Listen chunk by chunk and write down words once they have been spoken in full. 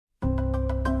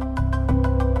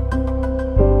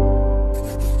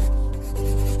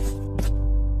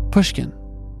Pushkin.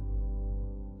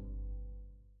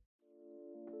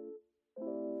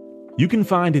 You can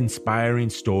find inspiring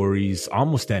stories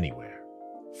almost anywhere.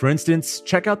 For instance,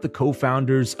 check out the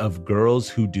co-founders of Girls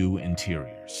Who Do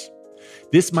Interiors.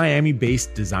 This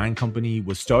Miami-based design company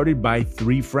was started by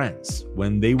 3 friends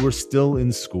when they were still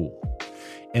in school.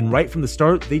 And right from the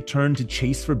start, they turned to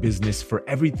Chase for Business for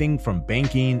everything from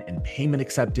banking and payment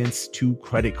acceptance to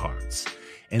credit cards.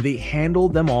 And they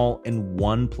handled them all in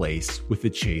one place with the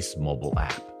Chase mobile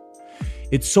app.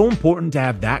 It's so important to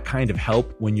have that kind of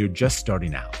help when you're just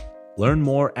starting out. Learn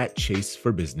more at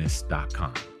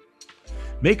chaseforbusiness.com.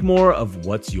 Make more of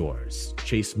what's yours.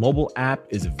 Chase mobile app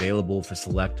is available for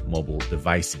select mobile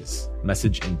devices.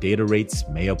 Message and data rates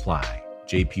may apply.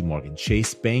 JP Morgan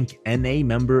Chase Bank, N.A.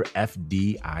 member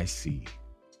FDIC.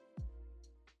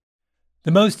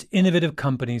 The most innovative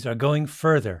companies are going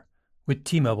further with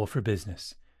T-Mobile for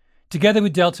Business. Together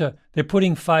with Delta, they're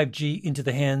putting 5G into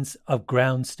the hands of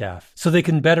ground staff so they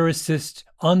can better assist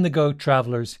on-the-go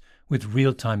travelers with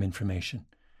real-time information.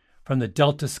 From the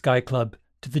Delta Sky Club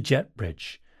to the Jet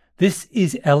Bridge, this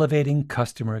is elevating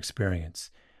customer experience.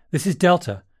 This is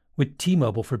Delta with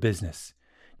T-Mobile for Business.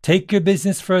 Take your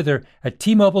business further at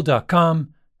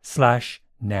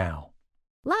T-Mobile.com/now.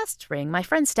 Last spring, my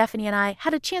friend Stephanie and I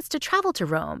had a chance to travel to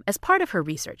Rome as part of her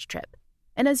research trip.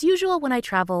 And as usual, when I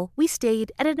travel, we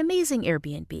stayed at an amazing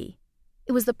Airbnb.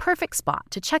 It was the perfect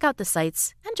spot to check out the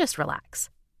sights and just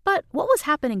relax. But what was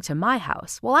happening to my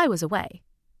house while I was away?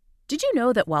 Did you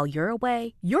know that while you're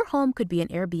away, your home could be an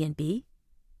Airbnb?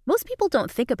 Most people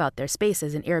don't think about their space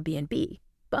as an Airbnb,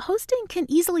 but hosting can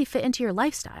easily fit into your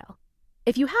lifestyle.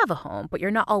 If you have a home, but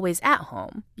you're not always at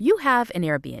home, you have an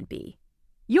Airbnb.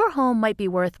 Your home might be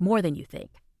worth more than you think.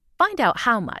 Find out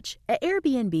how much at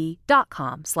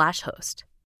airbnb.com/host.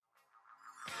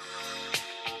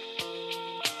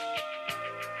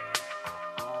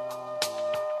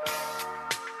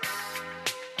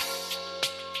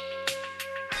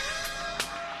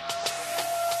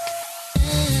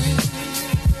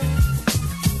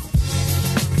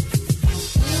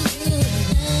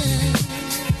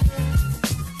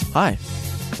 Hi,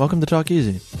 welcome to Talk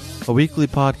Easy, a weekly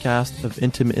podcast of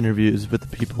intimate interviews with the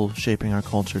people shaping our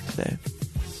culture today.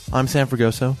 I'm Sam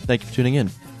Fragoso. Thank you for tuning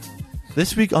in.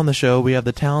 This week on the show, we have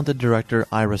the talented director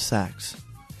Ira Sachs.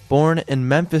 Born in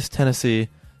Memphis, Tennessee,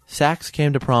 Sachs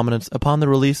came to prominence upon the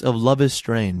release of Love is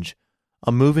Strange,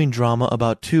 a moving drama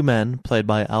about 2 men, played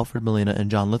by Alfred Molina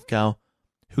and John Lithgow,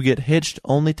 who get hitched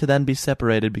only to then be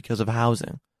separated because of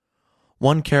housing.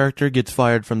 One character gets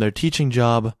fired from their teaching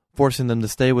job, forcing them to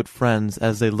stay with friends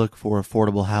as they look for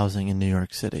affordable housing in New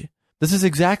York City. This is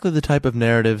exactly the type of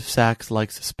narrative Sachs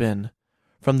likes to spin.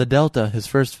 From The Delta, his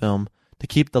first film, to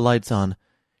Keep the Lights On,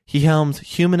 he helms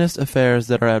humanist affairs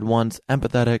that are at once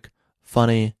empathetic,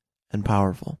 funny, and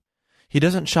powerful. He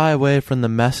doesn't shy away from the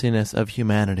messiness of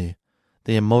humanity,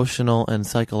 the emotional and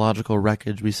psychological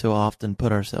wreckage we so often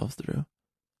put ourselves through.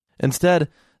 Instead,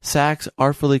 Sachs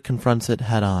artfully confronts it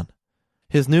head-on.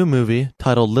 His new movie,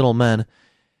 titled Little Men,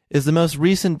 is the most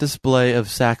recent display of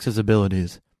Sachs's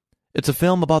abilities. It's a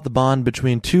film about the bond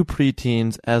between 2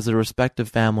 preteens as their respective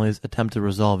families attempt to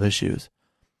resolve issues.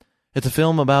 It's a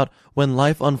film about when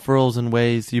life unfurls in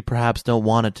ways you perhaps don't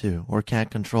want it to or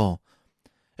can't control.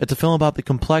 It's a film about the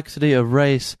complexity of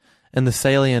race and the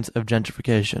salience of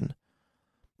gentrification.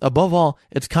 Above all,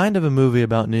 it's kind of a movie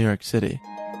about New York City.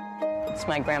 It's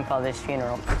my grandfather's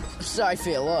funeral. Sorry for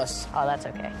your loss. Oh, that's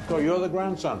okay. So you're the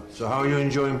grandson. So how are you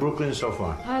enjoying Brooklyn so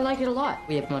far? I like it a lot.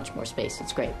 We have much more space.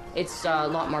 It's great. It's a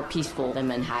lot more peaceful than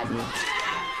Manhattan.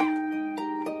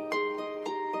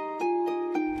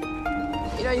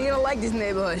 You know, you're gonna like this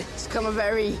neighborhood. It's become a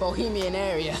very bohemian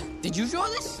area. Did you draw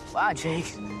this? Wow,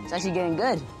 Jake. It's actually getting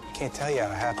good. I can't tell you how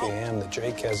happy I am that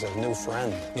Jake has a new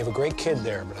friend. You have a great kid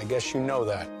there, but I guess you know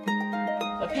that.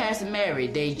 My parents are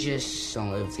married. They just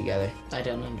don't live together. I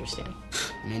don't understand.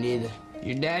 Me neither.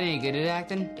 Your dad ain't good at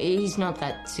acting? He's not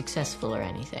that successful or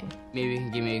anything. Maybe you can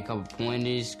give me a couple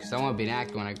pointers, because I want to be an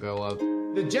actor when I grow up.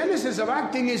 The genesis of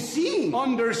acting is seeing,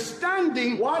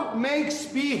 understanding what makes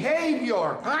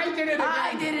behavior. I did it again.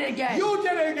 I did it again. You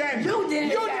did it again. You did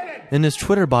it You again. did it. In his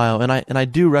Twitter bio, and I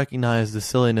do recognize the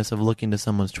silliness of looking to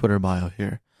someone's Twitter bio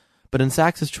here, but in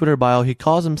Sachs's Twitter bio, he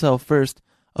calls himself first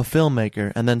a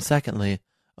filmmaker and then secondly,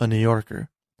 a New Yorker.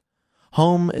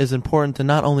 Home is important to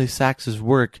not only Sachs's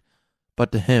work,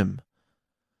 but to him.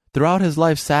 Throughout his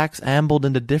life, Sachs ambled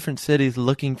into different cities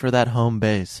looking for that home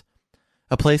base,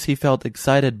 a place he felt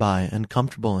excited by and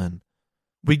comfortable in.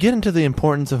 We get into the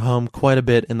importance of home quite a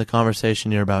bit in the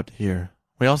conversation you're about to hear.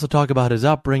 We also talk about his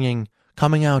upbringing,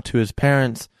 coming out to his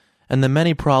parents, and the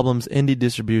many problems indie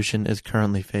distribution is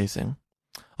currently facing.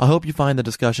 I hope you find the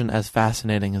discussion as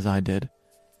fascinating as I did.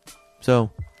 So,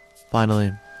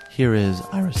 finally, here is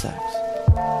Ira Sachs.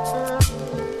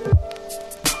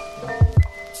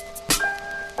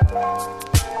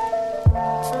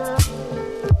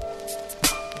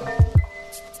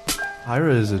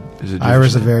 Ira is a Jewish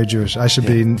Ira's a name. very Jewish. I should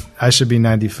be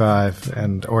 95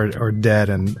 and or dead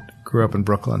and grew up in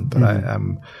Brooklyn, but I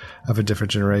am of a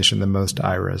different generation than most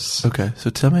Iras. Okay,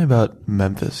 so tell me about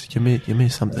Memphis. Give me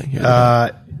something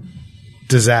here.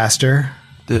 Disaster.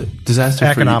 Disaster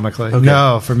Economically. For you? Okay.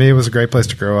 No, for me it was a great place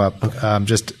to grow up. Okay.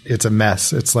 It's a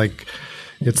mess. It's like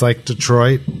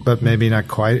Detroit, but maybe not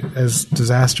quite as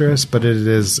disastrous. But it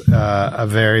is a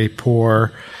very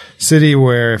poor city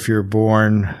where if you're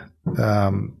born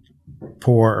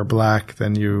poor or black,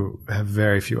 then you have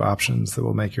very few options that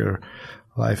will make your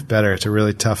life better. It's a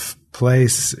really tough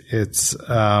place. It's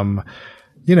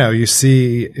you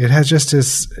see it has just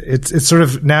this. It's sort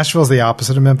of Nashville's the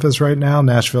opposite of Memphis right now.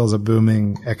 Nashville is a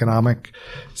booming economic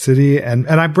city, and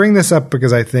I bring this up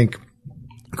because I think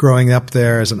growing up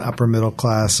there as an upper middle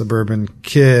class suburban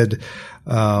kid,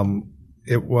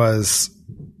 it was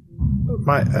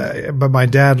but my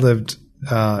dad lived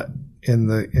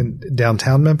in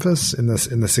downtown Memphis in the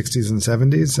 60s and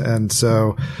 70s,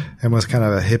 and was kind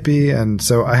of a hippie, and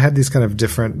so I had these kind of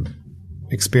different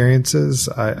experiences.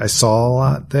 I saw a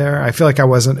lot there. I feel like I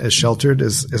wasn't as sheltered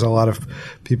as a lot of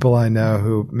people I know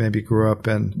who maybe grew up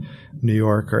in New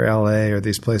York or LA or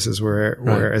these places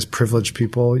where as privileged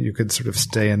people you could sort of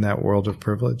stay in that world of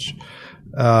privilege.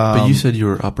 But you said you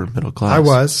were upper middle class. I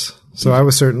was. So I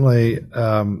was certainly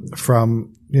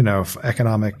from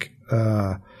economic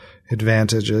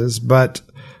advantages, but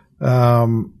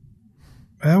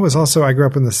I was also, I grew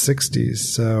up in the 60s,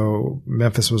 so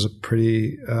Memphis was a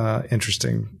pretty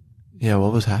interesting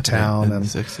what was happening town. in the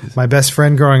 60s? My best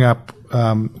friend growing up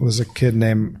was a kid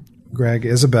named Greg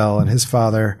Isabel, and his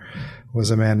father was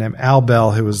a man named Al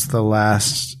Bell, who was the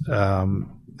last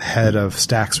head of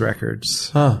Stax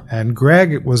Records. Huh. And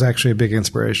Greg was actually a big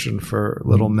inspiration for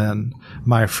Little Men,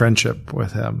 my friendship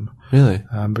with him. Really?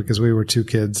 Because we were two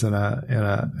kids and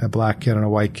a black kid and a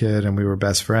white kid, and we were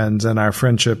best friends. And our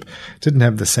friendship didn't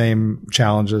have the same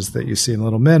challenges that you see in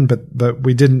Little Men, but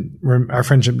our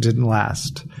friendship didn't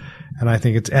last. And I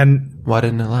think why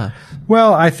didn't it last?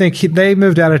 Well, I think they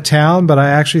moved out of town, but I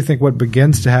actually think what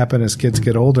begins to happen as kids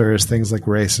get older is things like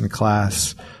race and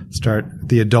class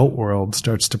the adult world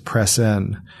starts to press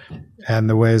in. And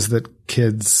the ways that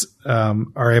kids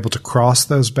are able to cross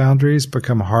those boundaries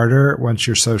become harder once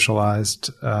you're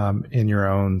socialized in your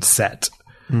own set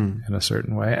in a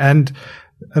certain way. And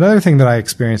another thing that I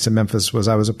experienced in Memphis was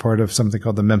I was a part of something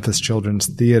called the Memphis Children's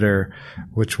Theater,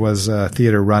 which was a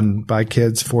theater run by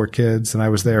kids, for kids. And I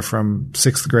was there from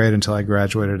 6th grade until I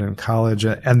graduated in college.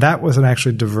 And that was an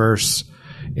actually diverse,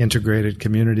 integrated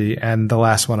community, and the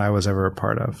last one I was ever a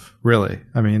part of, really.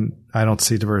 I mean, I don't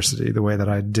see diversity the way that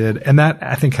I did. And that,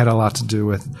 I think, had a lot to do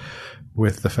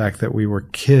with the fact that we were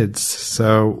kids.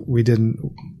 So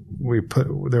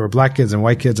there were black kids and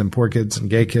white kids and poor kids and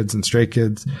gay kids and straight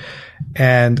kids.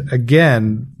 And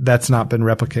again, that's not been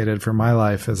replicated for my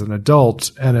life as an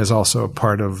adult, and is also a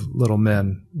part of Little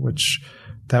Men, which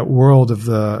that world of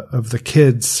the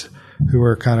kids who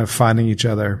are kind of finding each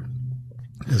other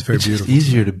is very beautiful. It's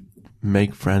easier to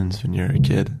make friends when you're a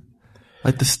kid.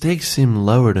 Like, the stakes seem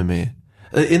lower to me.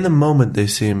 In the moment, they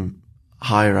seem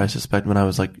higher, I suspect, when I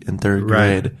was like in 3rd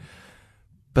grade.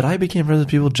 But I became friends with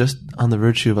people just on the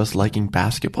virtue of us liking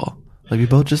basketball. Like, we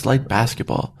both just liked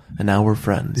basketball, and now we're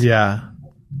friends. Yeah.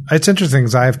 It's interesting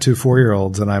because I have 2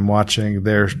 4-year-olds, and I'm watching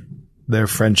their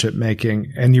friendship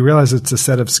making, and you realize it's a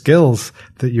set of skills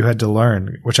that you had to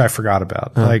learn, which I forgot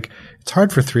about. Like, it's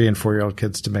hard for 3 and 4-year-old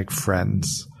kids to make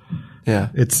friends. Yeah.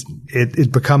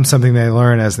 It becomes something they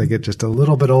learn as they get just a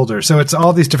little bit older. So it's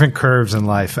all these different curves in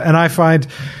life. And I find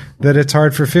that it's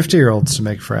hard for 50-year-olds to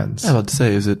make friends. I was about to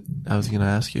say, I was going to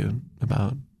ask you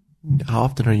about how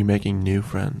often are you making new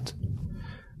friends?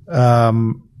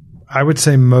 I would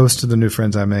say most of the new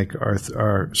friends I make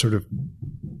are sort of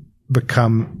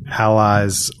become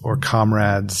allies or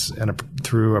comrades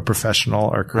through a professional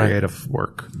or creative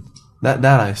work. That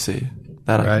I see.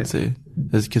 That I can see.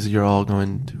 Is because you're all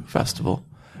going to a festival,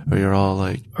 or you're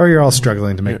all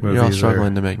struggling to make movies. You're all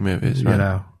struggling to make movies, right? You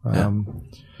know.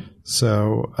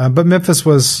 So, but Memphis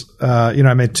was,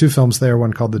 I made 2 films there,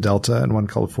 one called The Delta and one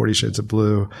called 40 Shades of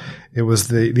Blue. It was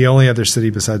the only other city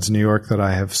besides New York that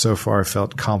I have so far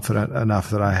felt confident enough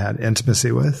that I had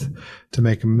intimacy with to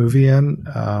make a movie in,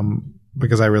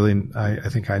 because I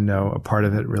think I know a part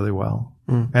of it really well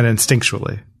and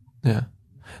instinctually. Yeah.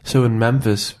 So in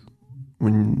Memphis,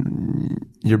 when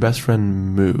your best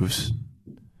friend moves,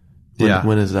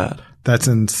 When is that? That's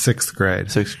in 6th grade.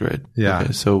 6th grade. Yeah.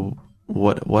 Okay, so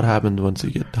what happened once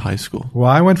you get to high school? Well,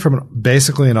 I went from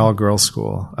basically an all-girls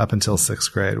school up until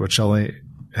 6th grade, which only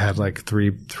had like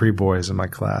three boys in my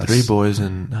class. 3 boys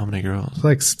and how many girls?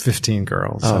 Like 15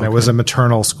 girls. Oh, and it was a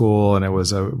maternal school, and it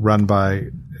was it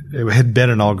had been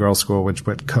an all-girls school, which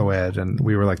went co-ed, and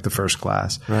we were like the first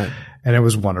class. Right. And it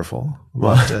was wonderful.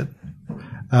 Loved it.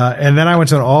 And then I went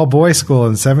to an all-boys school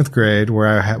in 7th grade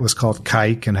where I was called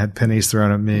Kike and had pennies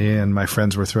thrown at me, and my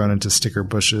friends were thrown into sticker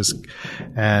bushes,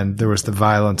 and there was the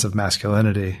violence of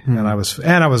masculinity. And I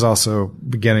was also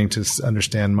beginning to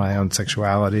understand my own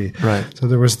sexuality. Right. So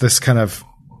there was this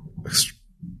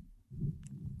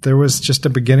there was just a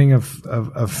beginning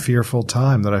of fearful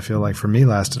time that I feel like for me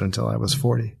lasted until I was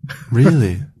 40.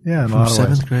 Really? Yeah. From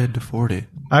 7th grade to 40.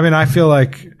 I mean, I feel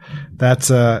like that's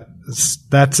a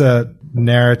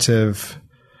narrative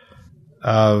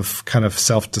of kind of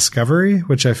self-discovery,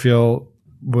 which I feel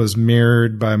was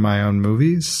mirrored by my own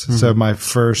movies. Mm-hmm. So my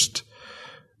first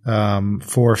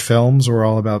 4 films were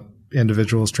all about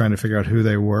individuals trying to figure out who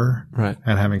they were, right,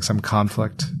 and having some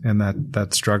conflict in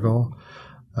that struggle.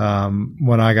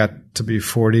 When I got to be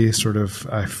 40,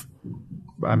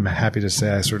 I'm happy to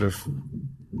say I sort of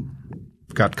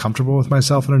got comfortable with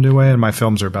myself in a new way, and my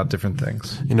films are about different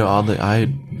things. You know, oddly,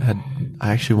 I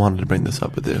actually wanted to bring this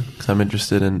up with you because I'm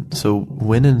interested in. So,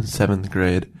 when in 7th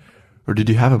grade, or did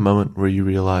you have a moment where you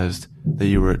realized that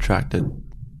you were attracted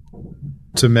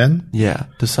to men? Yeah,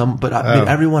 to some, but I mean,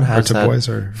 everyone has to that. Boys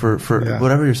or for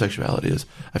whatever your sexuality is.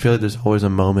 I feel like there's always a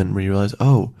moment where you realize,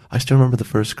 oh, I still remember the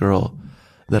first girl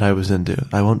that I was into.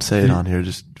 I won't say it on here.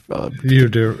 Just you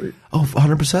do. Oh,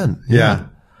 100%. Yeah.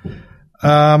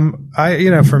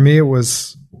 For me, it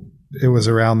was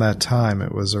around that time.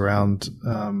 It was around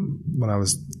when I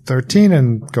was 13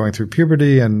 and going through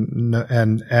puberty, and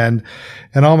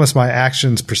almost my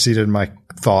actions preceded my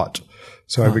thought.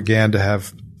 So I began to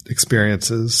have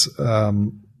experiences.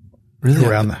 Really,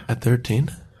 around at 13?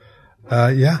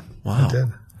 Yeah. Wow. I did.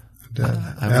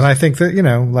 And I think that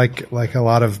like a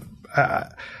lot of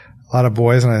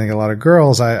boys, and I think a lot of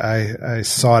girls, I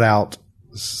sought out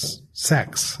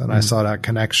sex, and I sought out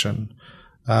connection.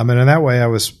 And in that way I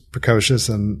was precocious,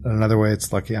 and in another way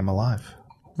it's lucky I'm alive.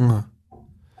 Mm.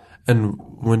 And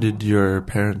when did your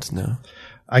parents know?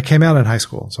 I came out in high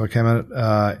school. So I came out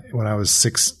when I was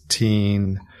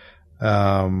 16,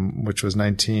 which was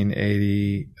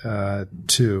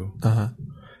 1982. Uh-huh.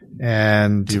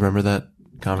 And do you remember that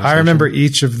conversation? I remember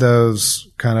each of those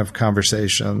kind of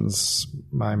conversations.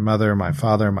 My mother, my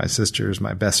father, my sisters,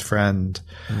 my best friend.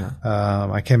 Yeah.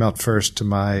 I came out first to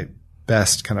my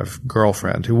best kind of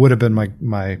girlfriend, who would have been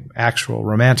my actual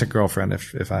romantic girlfriend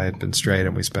if I had been straight,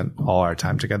 and we spent all our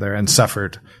time together and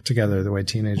suffered together the way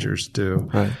teenagers do.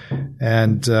 Right.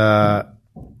 And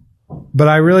but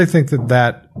I really think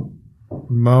that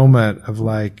moment of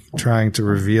like trying to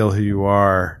reveal who you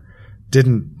are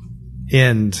didn't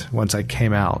end once I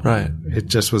came out. Right. It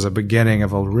just was a beginning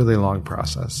of a really long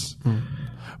process. Mm.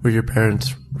 Were your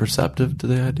parents receptive to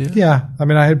the idea? Yeah. I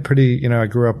mean, I had I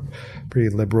grew up pretty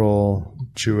liberal,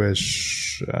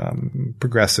 Jewish,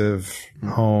 progressive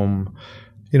home.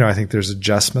 I think there's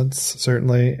adjustments,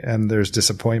 certainly, and there's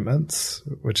disappointments,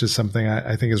 which is something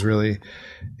I think is really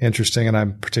interesting, and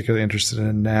I'm particularly interested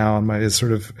in now. And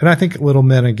I think Little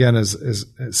Men, again, is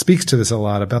speaks to this a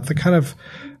lot, about the kind of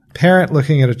parent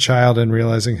looking at a child and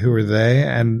realizing who are they,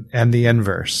 and the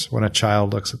inverse, when a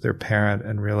child looks at their parent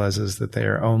and realizes that they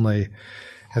are only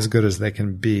as good as they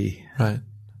can be. Right.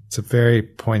 It's a very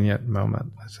poignant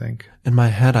moment, I think. In my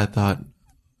head, I thought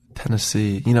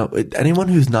Tennessee, anyone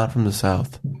who's not from the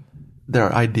South,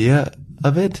 their idea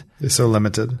of it is so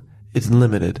limited. It's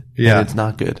limited. Yeah. And it's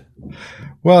not good.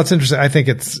 Well, it's interesting. I think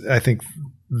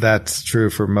that's true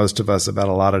for most of us about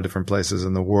a lot of different places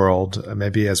in the world.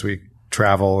 Maybe as we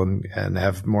travel and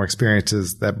have more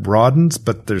experiences, that broadens,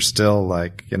 but there's still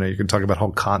you can talk about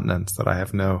whole continents that I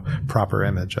have no proper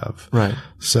image of. Right.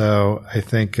 So I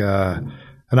think,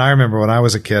 and I remember when I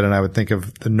was a kid and I would think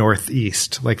of the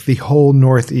Northeast, like the whole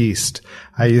Northeast.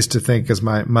 I used to think, because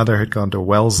my mother had gone to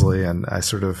Wellesley, and I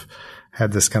sort of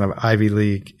had this kind of Ivy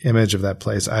League image of that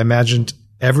place. I imagined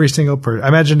every single person, I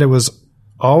imagined it was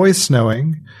always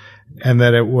snowing, and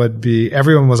that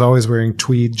everyone was always wearing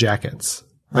tweed jackets.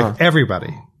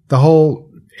 Everybody, the whole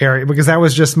area, because that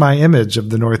was just my image of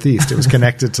the Northeast. It was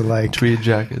connected to tweed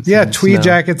jackets. Yeah, tweed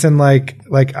jackets and like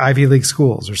Ivy League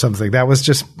schools or something. That was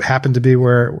just happened to be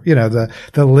where,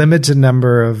 the limited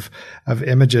number of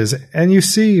images. And you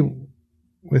see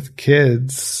with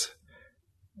kids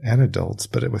and adults,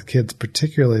 but with kids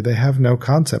particularly, they have no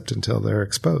concept until they're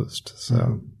exposed.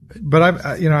 So But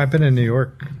I've been in New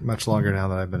York much longer now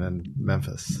than I've been in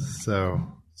Memphis. So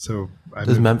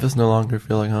does Memphis no longer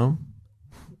feel like home?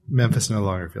 Memphis no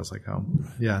longer feels like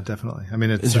home. Yeah, definitely. I mean,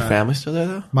 is your family still there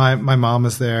though? My mom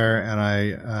is there, and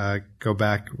I go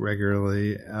back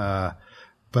regularly.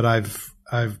 But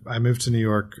I moved to New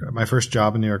York. My first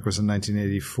job in New York was in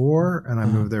 1984, and I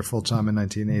moved there full time in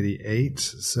 1988.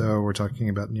 So we're talking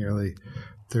about nearly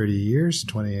 30 years,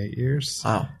 28 years.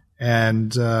 Wow.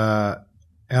 And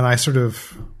I sort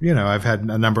of, I've had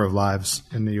a number of lives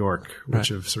in New York, which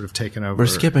have sort of taken over. We're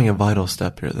skipping a vital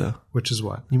step here, though. Which is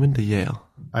what? You went to Yale.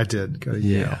 I did go to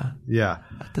Yale. Yeah.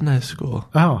 At the nice school.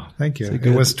 Oh, thank you.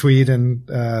 It was Tweed and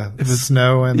it was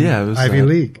snow and it was Ivy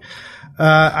League.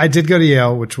 I did go to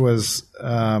Yale, which was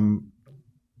a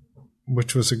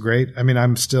great. I mean,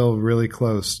 I'm still really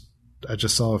close. I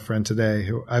just saw a friend today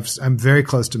who I'm very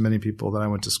close to many people that I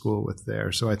went to school with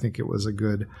there. So I think it was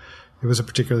a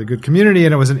particularly good community,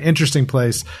 and it was an interesting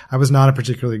place. I was not a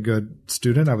particularly good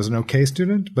student. I was an okay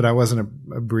student, but I wasn't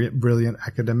a brilliant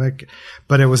academic.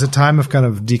 But it was a time of kind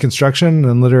of deconstruction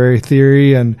and literary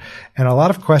theory and a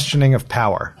lot of questioning of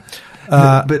power.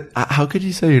 But how could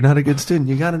you say you're not a good student?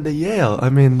 You got into Yale. I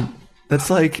mean,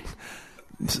 that's like...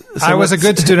 I was a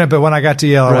good student, but when I got to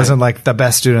Yale, I wasn't like the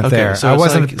best student there. So I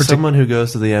wasn't like someone who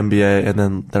goes to the MBA and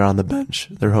then they're on the bench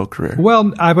their whole career.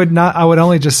 Well, I would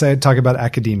only just talk about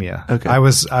academia. Okay.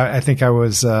 I think I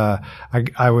was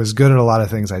good at a lot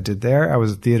of things I did there. I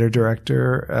was a theater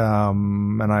director,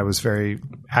 and I was very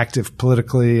active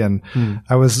politically, and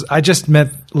I just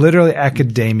meant literally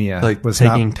academia. Like was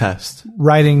taking tests.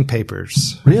 Writing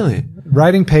papers. Really?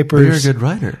 Writing papers. But you're a good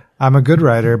writer. I'm a good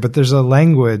writer, but there's a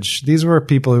language. These were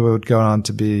people who would go on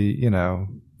to be,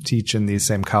 teach in these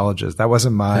same colleges. That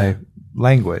wasn't my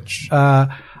language.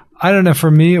 I don't know.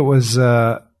 For me, it was,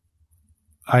 I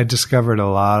discovered a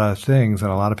lot of things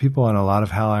and a lot of people and a lot of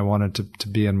how I wanted to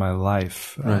be in my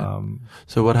life. Right.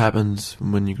 So what happens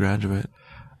when you graduate?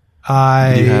 Do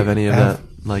you have any of that,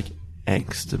 like,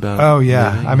 angst about? Oh,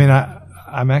 yeah. Living? I mean,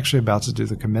 I'm actually about to do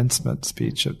the commencement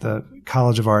speech at the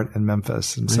College of Art in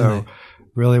Memphis. And so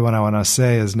really what I want to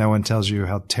say is no one tells you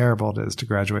how terrible it is to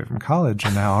graduate from college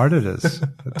and how hard it is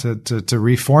to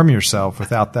reform yourself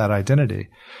without that identity.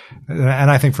 And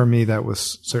I think for me, that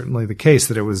was certainly the case,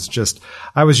 that it was just,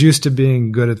 I was used to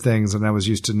being good at things and I was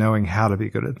used to knowing how to be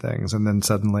good at things. And then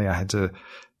suddenly I had to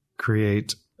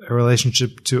create a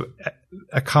relationship to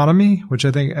economy, which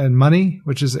I think, and money,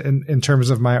 which is in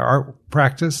terms of my art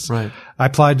practice. Right. I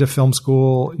applied to film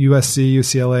school, USC,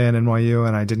 UCLA, and NYU,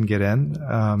 and I didn't get in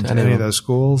to any of those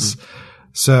schools.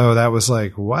 So that was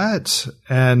like, what?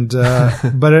 And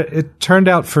but it turned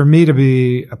out for me to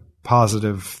be a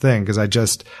positive thing, because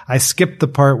I skipped the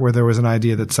part where there was an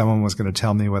idea that someone was going to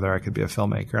tell me whether I could be a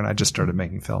filmmaker, and I just started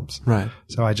making films. Right.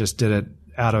 So I just did it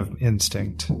out of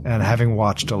instinct and having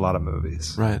watched a lot of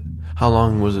movies. Right. How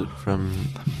long was it from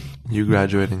you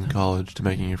graduating college to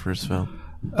making your first film?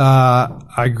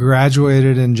 I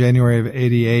graduated in January of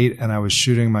 '88, and I was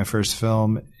shooting my first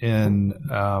film in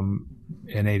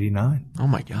 '89. Oh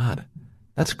my God,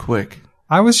 that's quick.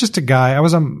 I was just a guy. I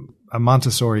was a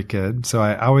Montessori kid, so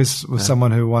I always was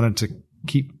someone who wanted to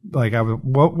keep, like,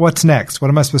 what's next? What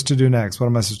am I supposed to do next? What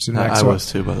am I supposed to do next? I was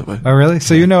too, by the way. Oh, really?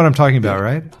 So you know what I'm talking about,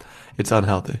 right? It's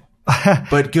unhealthy,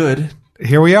 but good.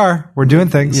 Here we are. We're doing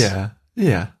things.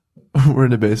 Yeah. We're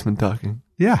in the basement talking.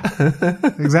 Yeah,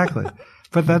 exactly.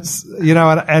 But that's,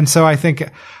 and so I think,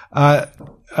 and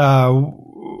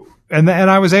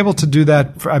I was able to do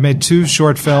that. I made 2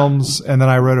 short films, and then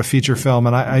I wrote a feature film.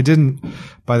 And I didn't,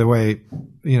 by the way,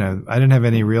 I didn't have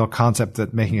any real concept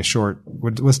that making a short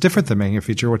was different than making a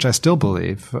feature, which I still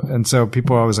believe. And so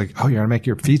people are always like, oh, you're going to make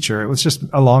your feature. It was just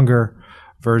a longer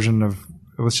version of,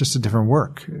 it was just a different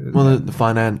work. Well,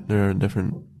 they're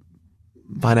different.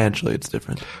 Financially, it's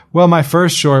different. Well, my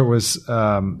first short was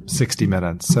 60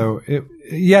 minutes. So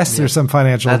there's some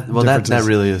financial differences. That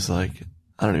really is like,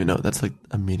 I don't even know. That's like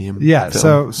a medium. Yeah.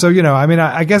 Film. So I mean,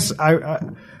 I guess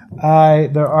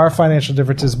there are financial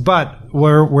differences, but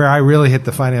where I really hit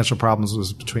the financial problems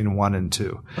was between 1 and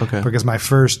 2. Okay. Because my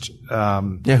first,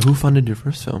 who funded your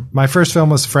first film? My first film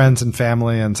was friends and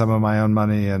family and some of my own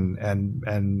money,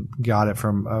 and got it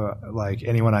from like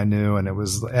anyone I knew,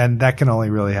 and that can only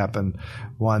really happen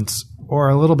once or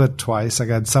a little bit twice. I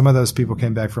got some of those people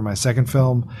came back for my second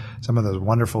film, some of those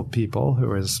wonderful people who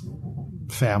was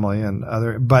family and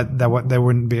other, but they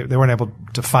weren't able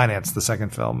to finance the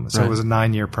second film. So It was a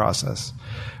 9-year process.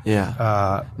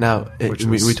 Yeah. Now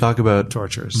we talk about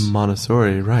tortures.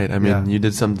 Montessori, right? I mean, you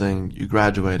did something, you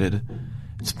graduated,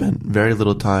 spent very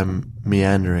little time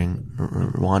meandering,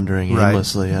 or wandering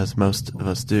aimlessly, as most of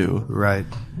us do. Right.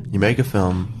 You make a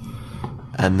film,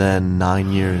 and then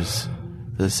 9 years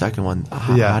for the second one.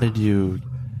 How did you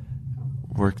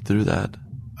work through that?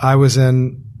 I was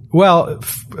in,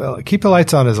 Keep the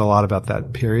Lights On is a lot about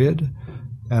that period.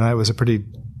 And it was a pretty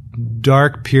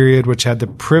dark period, which had the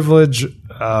privilege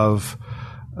of,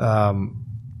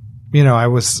 I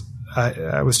was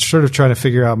sort of trying to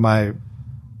figure out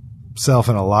myself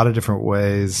in a lot of different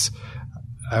ways.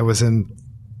 I was in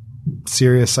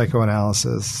serious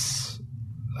psychoanalysis.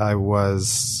 What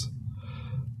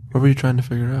were you trying to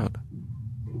figure out?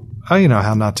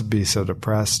 How not to be so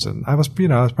depressed. And I was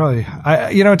probably,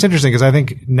 it's interesting because I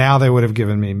think now they would have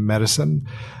given me medicine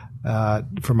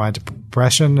for my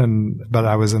depression, but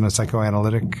I was in a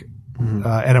psychoanalytic,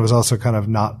 and it was also kind of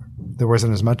there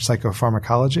wasn't as much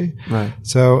psychopharmacology. Right.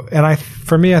 So, and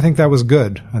for me, I think that was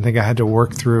good. I think I had to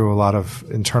work through a lot of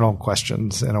internal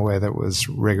questions in a way that was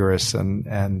rigorous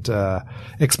and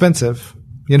expensive,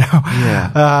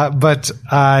 Yeah. But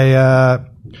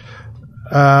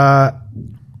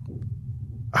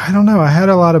I don't know. I had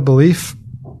a lot of belief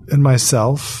in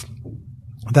myself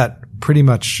that pretty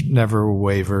much never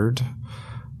wavered.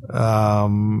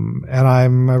 And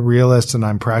I'm a realist and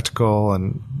I'm practical,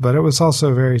 but it was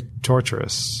also very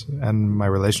torturous, and my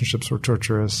relationships were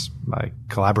torturous. My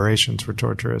collaborations were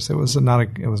torturous. It was not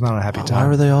a happy time. Why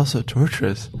were they all so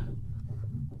torturous?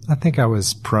 I think I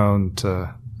was prone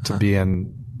to be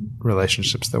in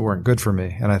relationships that weren't good for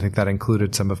me. And I think that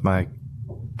included some of my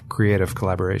creative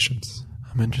collaborations.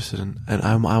 I'm interested in, and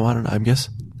I guess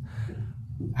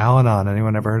Al-Anon.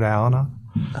 Anyone ever heard of Al-Anon?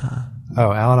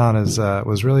 Al-Anon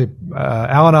was really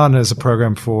Al-Anon is a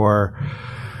program for.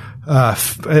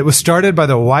 It was started by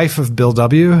the wife of Bill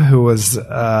W., who was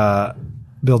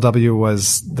Bill W.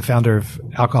 was the founder of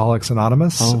Alcoholics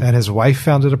Anonymous, and his wife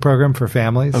founded a program for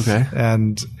families. Okay,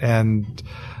 and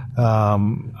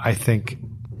I think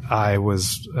I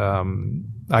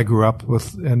grew up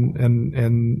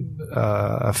in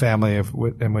a family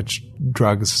in which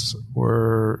drugs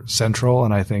were central,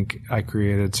 and I think I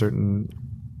created certain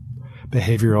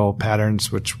behavioral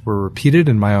patterns which were repeated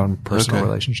in my own personal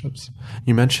relationships.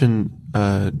 You mentioned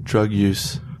drug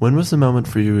use. When was the moment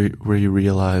for you where you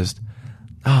realized,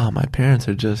 my parents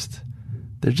are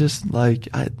they're just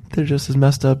as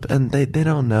messed up, and they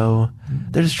don't know.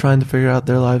 They're just trying to figure out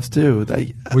their lives too.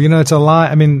 It's a lie.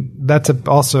 I mean, that's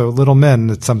also Little Men.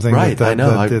 It's something right. I know.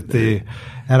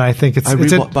 And I think by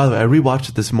the way, I rewatched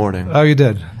it this morning. Oh, you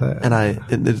did? And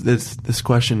this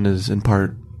question is in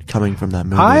part coming from that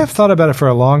movie. I have thought about it for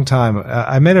a long time.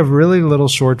 I made a really little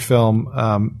short film,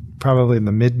 probably in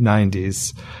the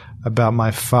mid-'90s, about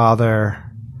my father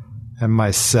and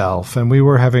myself, and we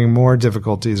were having more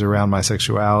difficulties around my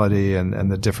sexuality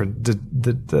and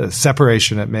the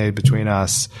separation it made between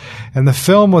us. And the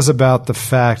film was about the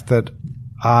fact that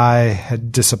I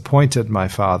had disappointed my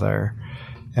father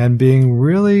and being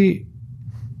really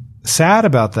sad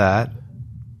about that,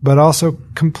 but also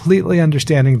completely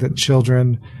understanding that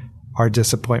children are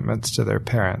disappointments to their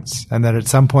parents, and that at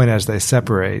some point as they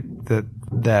separate, that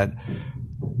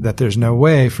there's no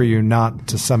way for you not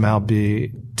to somehow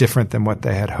be different than what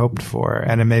they had hoped for.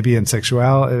 And it may be in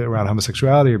sexuality, around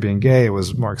homosexuality or being gay, it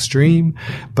was more extreme,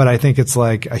 but I think it's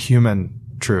like a human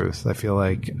truth. I feel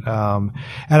like, and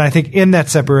I think in that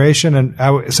separation,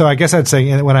 so I guess I'd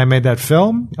say when I made that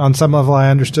film, on some level, I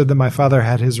understood that my father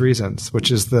had his reasons,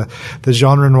 which is the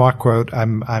Jean Renoir quote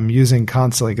I'm using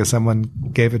constantly because someone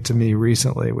gave it to me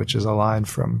recently, which is a line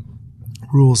from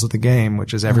Rules of the Game,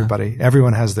 which is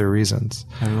everyone has their reasons.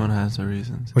 Everyone has their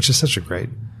reasons. Which is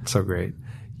so great.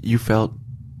 You felt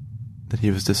that he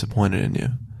was disappointed in you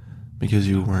because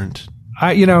you weren't.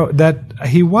 That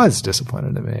he was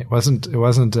disappointed in me. It wasn't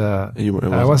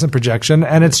projection,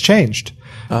 and it's changed.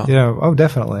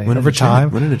 Definitely. Over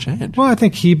time. When did it change? Well, I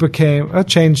think he became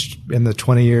changed in the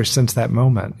 20 years since that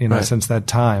moment, since that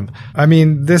time. I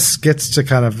mean, this gets to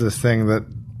kind of the thing that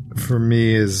for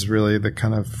me is really the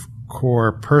kind of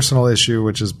core personal issue,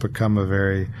 which has become a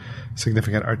very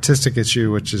significant artistic issue,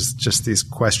 which is just these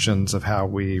questions of how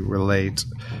we relate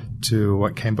to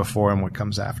what came before and what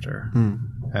comes after.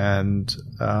 And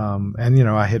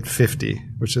I hit 50,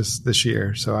 which is this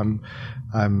year. So I'm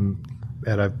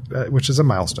at which is a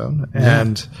milestone.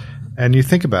 And you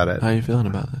think about it. How are you feeling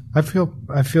about it? I feel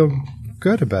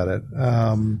good about it.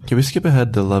 Can we skip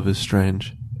ahead to Love is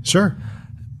Strange? Sure.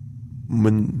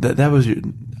 When that was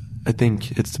I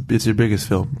think it's your biggest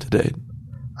film to date.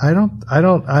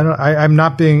 I'm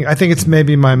not being, I think it's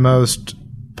maybe my most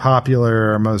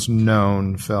popular or most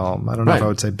known film. I don't know if I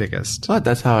would say biggest. But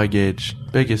that's how I gauge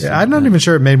biggest. Yeah, I'm not even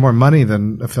sure it made more money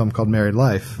than a film called Married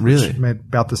Life. Really? Which made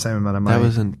about the same amount of money. That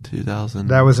was in 2000.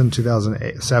 That was in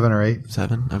 2007 or 8.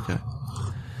 7? Okay.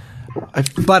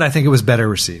 But I think it was better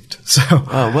received. So,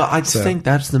 I think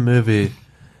that's the movie.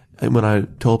 And when I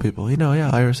told people,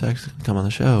 Iris X can come on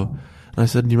the show, and I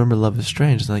said, "Do you remember Love Is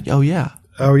Strange?" And they're like, "Oh yeah."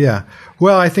 Oh yeah.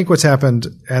 Well, I think what's happened,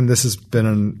 and this has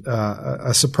been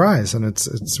a surprise, and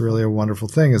it's really a wonderful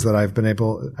thing, is that I've been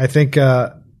able. I think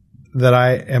that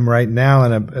I am right now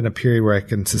in a period where I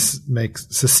can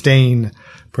sustain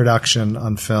production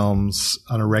on films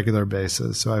on a regular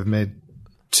basis. So I've made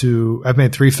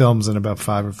 3 films in about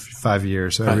 5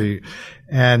 years. So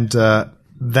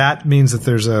that means that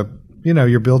there's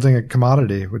you're building a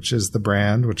commodity, which is the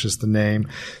brand, which is the name.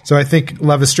 So I think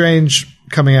Love Is Strange,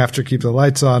 coming after Keep the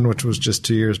Lights On, which was just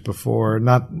 2 years before,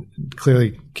 not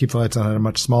clearly Keep the Lights On had a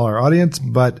much smaller audience,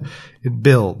 but it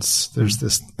builds. There's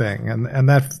this thing. And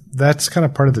that's kind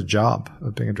of part of the job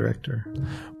of being a director.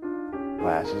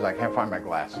 Glasses. I can't find my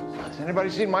glasses. Has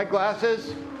anybody seen my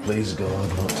glasses? Please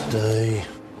God, not today.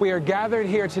 We are gathered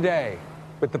here today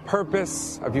with the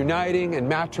purpose of uniting in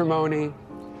matrimony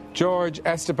George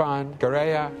Esteban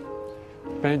Garea,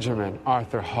 Benjamin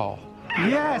Arthur Hull.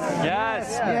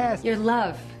 Yes. Your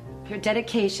love, your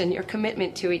dedication, your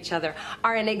commitment to each other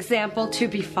are an example to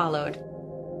be followed.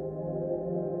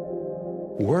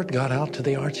 Word got out to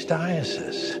the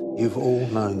Archdiocese. You've all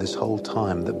known this whole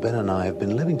time that Ben and I have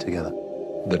been living together.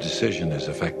 The decision is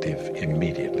effective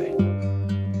immediately.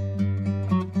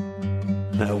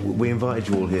 Now, we invited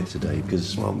you all here today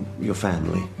because, well, your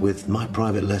family. With my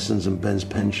private lessons and Ben's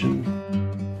pension,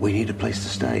 we need a place to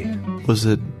stay.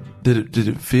 Did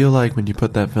it feel like when you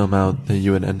put that film out that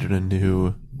you had entered a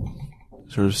new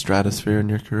sort of stratosphere in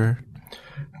your career?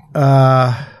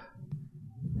 I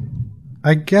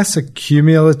guess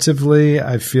accumulatively,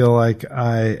 I feel like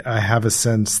I have a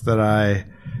sense that I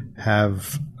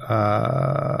have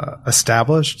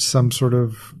established some sort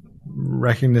of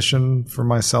recognition for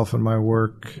myself and my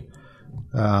work.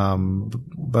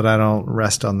 But I don't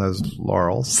rest on those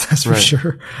laurels, that's for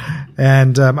sure.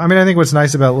 And, I think what's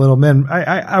nice about Little Men,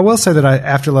 I will say that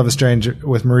after Love Is Strange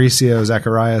with Mauricio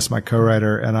Zacharias, my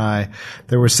co-writer, and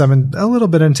there was a little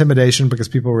bit of intimidation because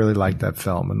people really liked that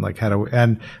film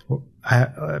and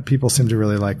people seem to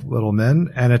really like Little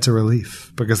Men, and it's a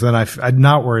relief because then I'm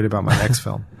not worried about my next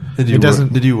film. Did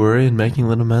you worry in making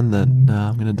Little Men that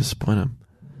I'm going to disappoint him?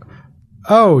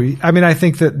 Oh, I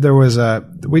think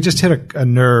that we just hit a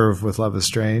nerve with Love Is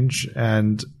Strange,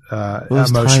 and it was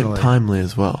emotionally timely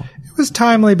as well. It was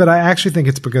timely, but I actually think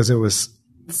it's because it was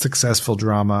successful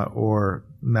drama or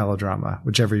melodrama,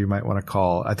 whichever you might want to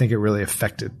call. I think it really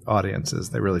affected audiences.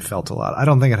 They really felt a lot. I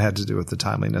don't think it had to do with the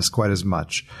timeliness quite as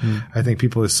much. I think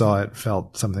people who saw it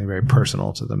felt something very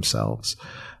personal to themselves.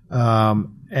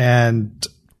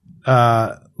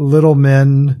 Little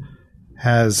Men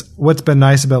what's been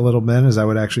nice about Little Men is I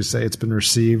would actually say it's been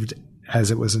received as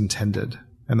it was intended.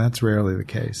 And that's rarely the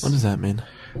case. What does that mean?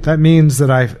 That means that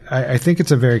I think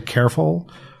it's a very careful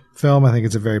film. I think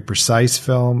it's a very precise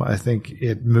film. I think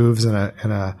it moves in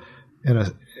a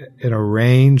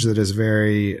range that is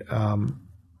very,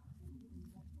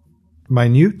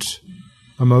 minute.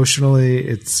 Emotionally,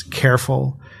 it's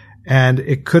careful. And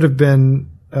it could have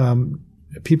been,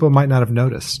 people might not have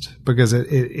noticed because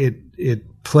it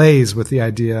plays with the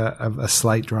idea of a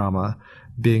slight drama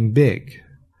being big.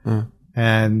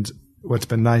 And what's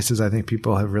been nice is I think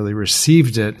people have really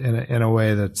received it in a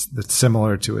way that's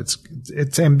similar to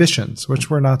its ambitions,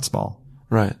 which were not small.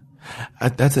 Right.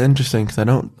 That's interesting because I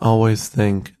don't always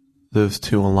think those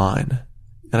two align.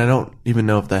 And I don't even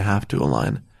know if they have to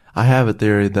align. I have a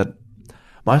theory that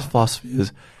my philosophy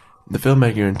is the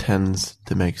filmmaker intends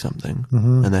to make something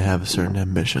and they have a certain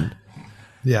ambition.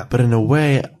 Yeah. But in a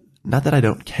way, not that I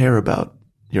don't care about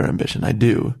your ambition, I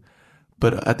do.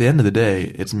 But at the end of the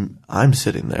day, I'm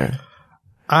sitting there.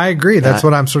 I agree. That's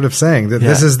what I'm sort of saying. That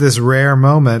this is this rare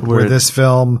moment where this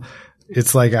film,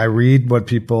 it's like I read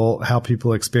how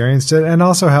people experienced it and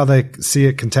also how they see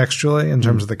it contextually in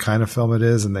terms of the kind of film it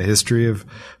is and the history of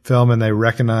film, and they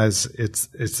recognize its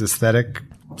aesthetic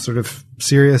sort of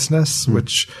seriousness,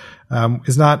 which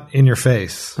is not in your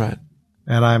face. Right.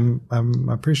 And I'm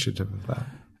appreciative of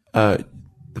that.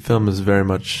 The film is very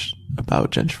much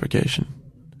about gentrification.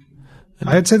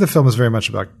 I'd say the film is very much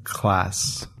about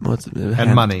class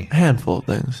and money. A handful of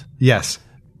things. Yes.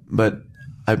 But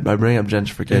I bring up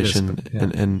gentrification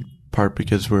in part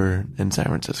because we're in San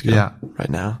Francisco right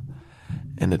now.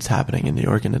 And it's happening in New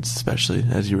York, and it's especially,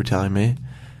 as you were telling me,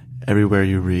 everywhere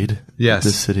you read,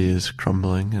 this city is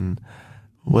crumbling. And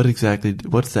what's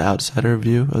the outsider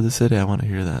view of the city? I want to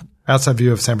hear that. Outside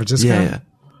view of San Francisco? Yeah.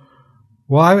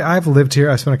 Well, I've lived here.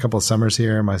 I spent a couple of summers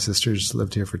here. My sister's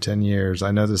lived here for 10 years.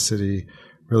 I know the city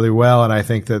really well, and I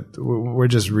think that we're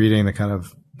just reading the kind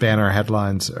of banner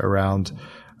headlines around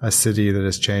a city that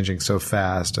is changing so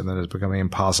fast and that is becoming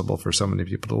impossible for so many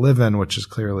people to live in, which is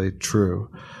clearly true.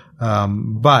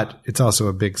 But it's also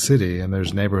a big city, and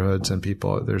there's neighborhoods and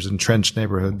people, there's entrenched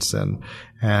neighborhoods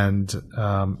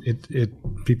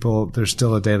people, there's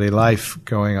still a daily life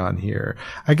going on here.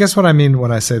 I guess what I mean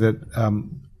when I say that,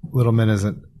 Little Men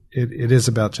isn't, it is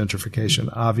about gentrification,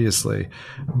 obviously,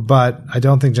 but I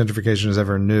don't think gentrification is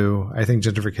ever new. I think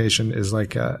gentrification is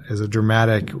is a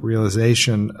dramatic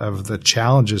realization of the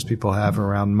challenges people have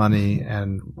around money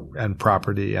and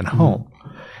property and home.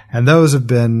 And those have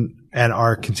been and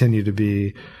are continue to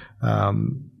be,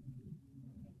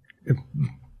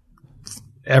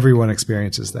 everyone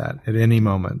experiences that at any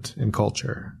moment in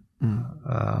culture.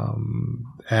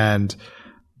 And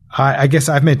I guess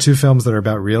I've made 2 films that are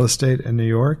about real estate in New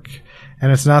York.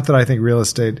 And it's not that I think real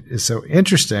estate is so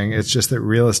interesting. It's just that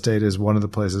real estate is one of the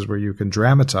places where you can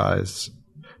dramatize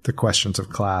the questions of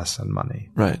class and money.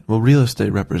 Right. Well, real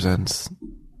estate represents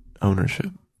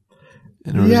ownership.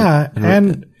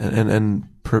 And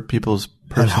people's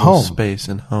personal space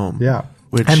and home. Yeah.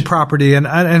 And property.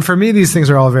 And for me, these things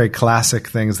are all very classic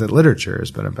things that literature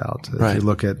has been about. If you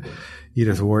look at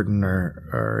Edith Wharton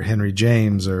or Henry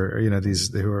James or,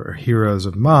 these who are heroes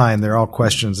of mine, they're all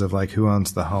questions of who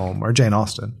owns the home, or Jane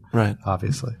Austen. Right.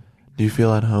 Obviously. Do you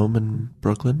feel at home in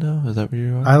Brooklyn now? Is that where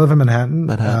you are? I live in Manhattan.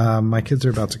 My kids are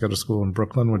about to go to school in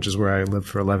Brooklyn, which is where I lived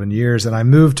for 11 years. And I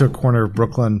moved to a corner of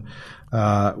Brooklyn in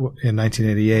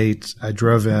 1988. I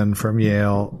drove in from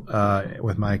Yale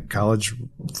with my college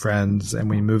friends, and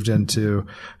we moved into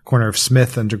a corner of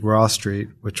Smith and DeGraw Street,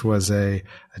 which was a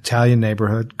Italian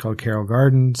neighborhood called Carroll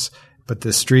Gardens. But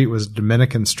this street was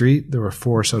Dominican Street. There were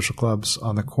 4 social clubs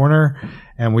on the corner,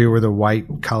 and we were the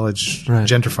white college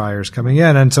gentrifiers coming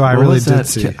in. And so I really did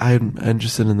see. I'm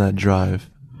interested in that drive.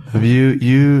 Have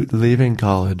you leaving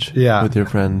college with your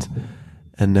friends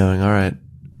and knowing, all right,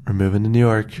 we're moving to New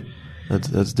York.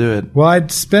 Let's do it. Well,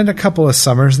 I'd spent a couple of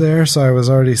summers there, so I was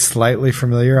already slightly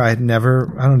familiar. I'd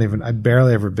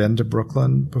barely ever been to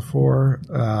Brooklyn before.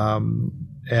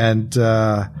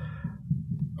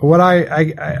 What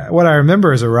I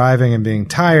remember is arriving and being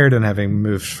tired and having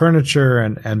moved furniture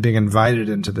and being invited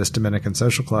into this Dominican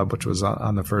social club, which was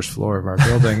on the first floor of our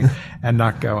building, and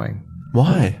not going.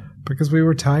 Why? Because we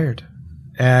were tired.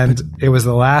 And it was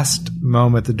the last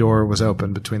moment the door was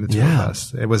open between the two of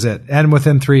us. It was it. And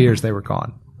within 3 years, they were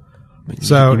gone.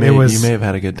 So you may have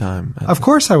had a good time. Of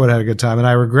course I would have had a good time, and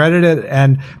I regretted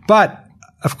it. But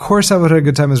of course I would have had a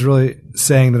good time is really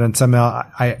saying that somehow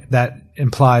that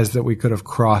implies that we could have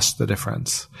crossed the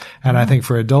difference. And I think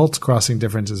for adults, crossing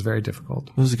difference is very difficult.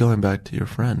 This is going back to your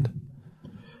friend.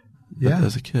 Yeah.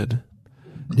 As a kid.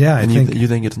 Yeah. And you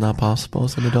think it's not possible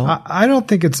as an adult? I don't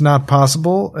think it's not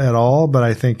possible at all, but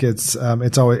I think it's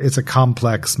a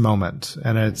complex moment.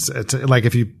 And it's like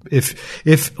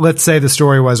if let's say the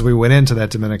story was we went into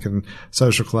that Dominican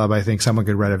social club, I think someone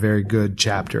could write a very good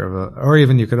chapter or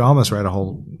even you could almost write a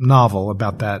whole novel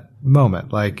about that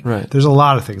moment. There's a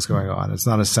lot of things going on. It's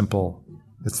not as simple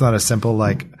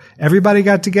like everybody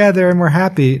got together and we're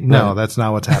happy. No, that's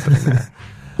not what's happening there.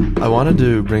 I wanted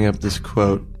to bring up this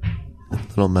quote,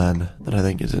 Little Men, that I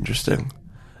think is interesting.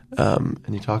 And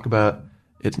you talk about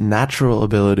its natural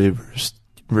ability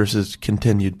versus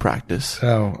continued practice.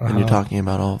 And you're talking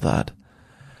about all of that.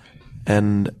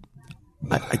 And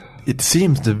it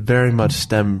seems to very much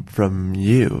stem from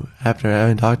you after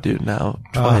having talked to you now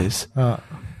twice.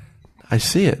 I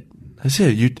see it.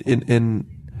 You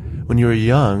when you were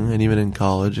young and even in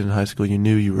college and high school, you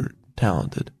knew you were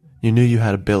talented. You knew you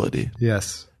had ability.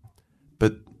 Yes.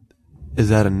 But is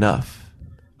that enough?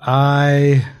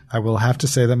 I will have to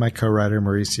say that my co-writer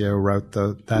Mauricio wrote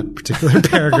that particular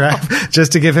paragraph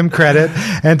just to give him credit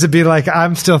and to be like,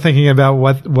 I'm still thinking about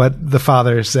what the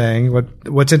father is saying.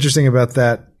 What's interesting about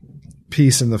that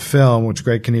piece in the film, which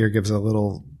Greg Kinnear gives a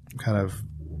little kind of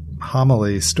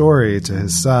homily story to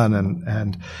his son,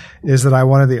 and is that I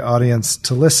wanted the audience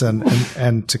to listen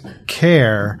and to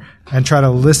care and try to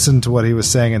listen to what he was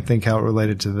saying and think how it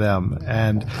related to them.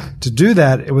 And to do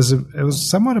that, it was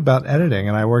somewhat about editing.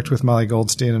 And I worked with Molly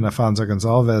Goldstein and Afonso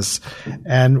Gonçalves,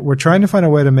 and we're trying to find a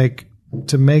way to make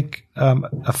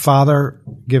a father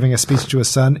giving a speech to a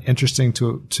son interesting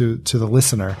to the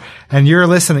listener. And you're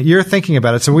listening, you're thinking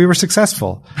about it. So we were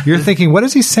successful. You're thinking, what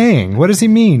is he saying? What does he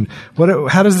mean?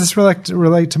 How does this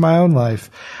relate to my own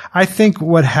life? I think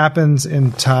what happens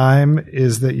in time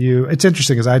is that it's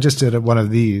interesting because I just did one of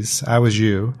these. I was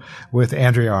you with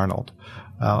Andrea Arnold.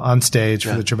 On stage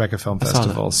for the Tribeca Film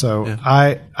Festival. So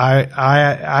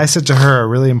I said to her, a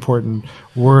really important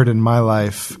word in my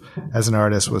life as an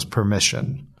artist was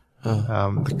permission.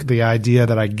 The idea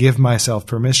that I give myself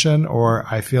permission, or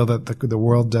I feel that the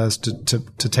world does to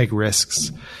take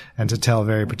risks and to tell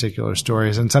very particular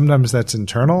stories. And sometimes that's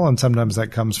internal, and sometimes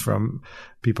that comes from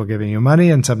people giving you money,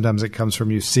 and sometimes it comes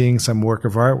from you seeing some work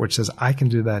of art which says, I can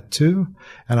do that too.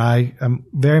 And I am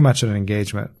very much in an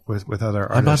engagement with other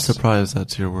artists. I'm not surprised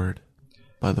that's your word,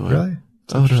 by the way. Really?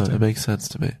 Oh, no, it makes sense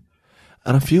to me.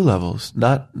 On a few levels,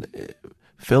 not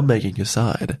filmmaking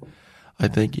aside, I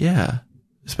think, yeah,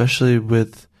 especially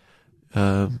with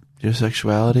your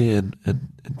sexuality in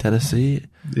Tennessee,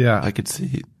 yeah, I could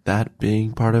see that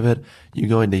being part of it. You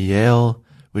going to Yale,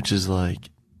 which is like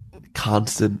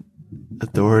constant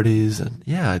authorities, and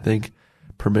yeah, I think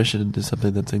permission is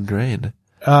something that's ingrained.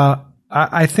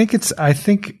 I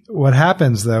think what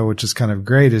happens though, which is kind of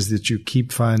great, is that you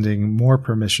keep finding more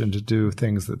permission to do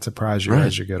things that surprise you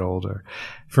as you get older.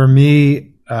 For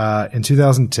me, in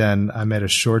 2010, I made a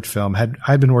short film.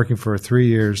 I'd been working for 3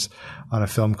 years on a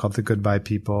film called The Goodbye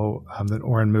People that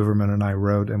Oren Moverman and I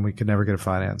wrote, and we could never get it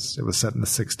financed. It was set in the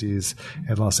 60s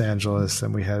in Los Angeles,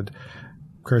 and we had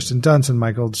Kirsten Dunst and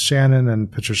Michael Shannon and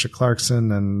Patricia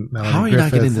Clarkson and Melanie How are you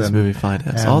Griffith not getting this movie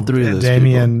financed? All three of those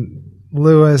Damian people.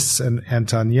 Lewis and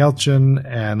Anton Yelchin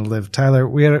and Liv Tyler.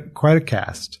 We had quite a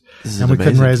cast, and we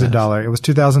couldn't raise $1. It was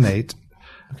 2008.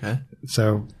 Okay.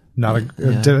 So not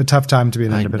a tough time to be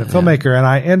an independent filmmaker. And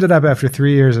I ended up, after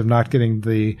 3 years of not getting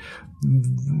the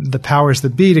powers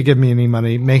that be to give me any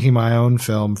money, making my own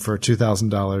film for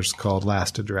 $2,000 called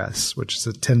Last Address, which is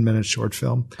a 10-minute short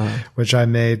film, which I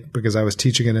made because I was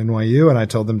teaching at NYU, and I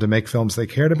told them to make films they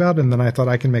cared about. And then I thought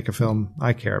I can make a film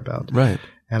I care about. Right.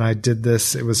 And I did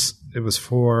this. It was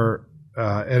for,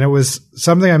 and it was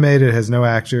something I made. It has no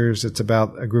actors. It's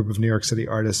about a group of New York City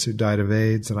artists who died of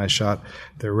AIDS, and I shot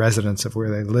their residence of where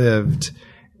they lived.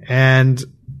 And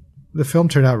the film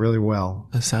turned out really well.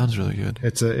 That sounds really good.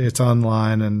 It's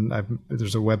online, and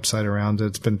there's a website around it.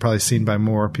 It's been probably seen by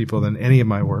more people than any of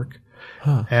my work.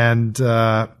 Huh. And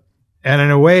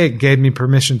in a way, it gave me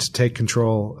permission to take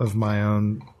control of my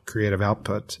own creative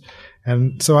output.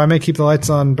 And so I may keep the lights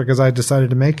on because I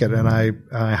decided to make it, and I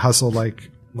hustled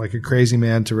like a crazy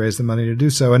man to raise the money to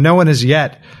do so. And no one has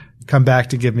yet come back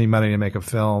to give me money to make a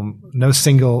film. No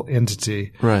single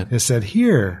entity has said,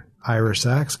 here, Ira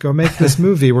Sachs, go make this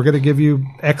movie. We're going to give you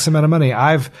X amount of money.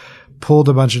 I've pulled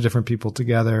a bunch of different people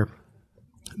together.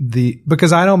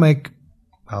 Because I don't make,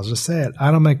 I'll just say it,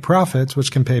 I don't make profits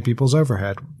which can pay people's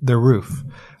overhead, their roof,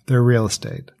 their real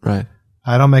estate. Right.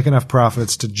 I don't make enough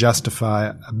profits to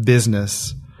justify a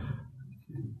business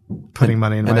putting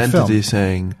money in my film. An entity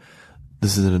saying,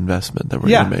 this is an investment that we're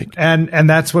going to make. And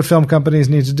that's what film companies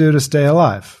need to do to stay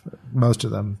alive. Most of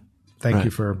them. Thank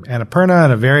you for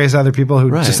Annapurna and various other people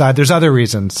who decide there's other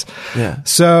reasons. Yeah.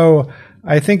 So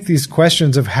I think these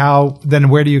questions of then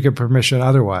where do you get permission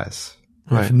otherwise?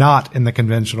 Right. If not in the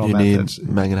conventional methods. You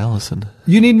need Megan Ellison.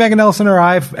 You need Megan Ellison, or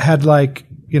I've had with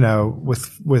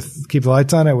Keep the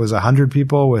Lights On, it was 100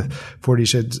 people. With 40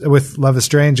 Shades, with Love is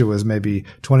Strange, it was maybe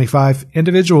 25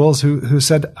 individuals who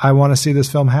said, I want to see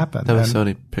this film happen. That was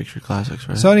Sony Picture Classics,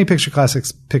 right? Sony Picture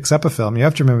Classics picks up a film. You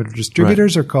have to remember,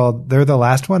 distributors are called, they're the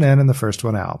last one in and the first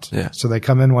one out. Yeah. So they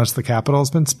come in once the capital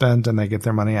has been spent, and they get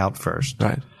their money out first.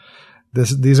 Right.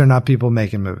 These are not people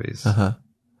making movies. Uh-huh.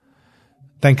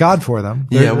 Thank God for them.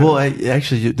 Well,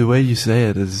 actually, the way you say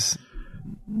it is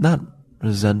not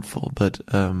resentful, but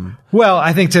well,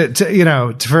 I think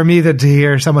for me to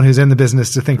hear someone who's in the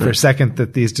business to think for a second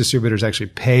that these distributors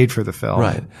actually paid for the film.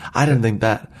 Right. I didn't think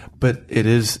that, but it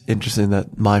is interesting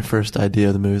that my first idea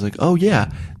of the movie is like, oh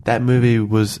yeah, that movie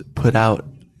was put out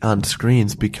on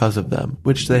screens because of them,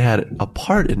 which they had a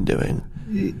part in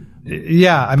doing.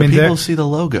 Yeah, I mean, people see the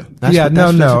logo. And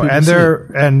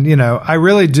I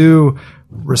really do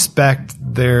respect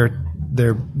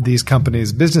these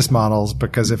companies' business models,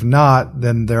 because if not,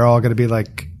 then they're all going to be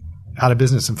like out of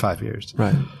business in 5 years.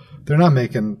 Right. They're not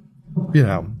making,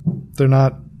 they're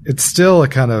not, it's still a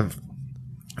kind of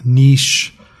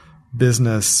niche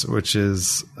business, which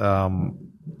is,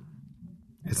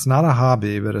 it's not a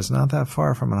hobby, but it's not that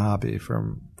far from a hobby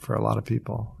for a lot of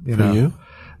people. For you?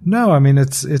 No, I mean,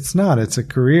 it's not, it's a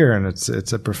career and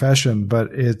it's a profession,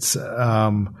 but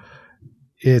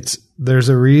there's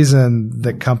a reason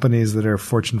that companies that are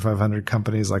Fortune 500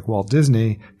 companies like Walt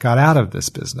Disney got out of this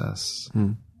business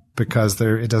because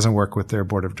it doesn't work with their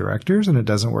board of directors and it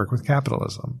doesn't work with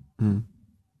capitalism.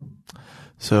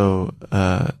 So,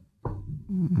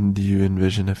 do you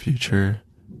envision a future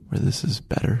where this is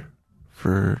better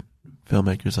for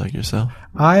filmmakers like yourself?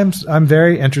 I'm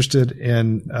very interested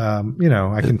in,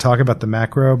 I can talk about the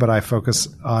macro, but I focus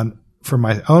on for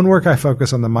my own work, I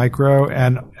focus on the micro.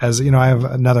 And as you know, I have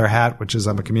another hat, which is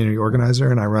I'm a community organizer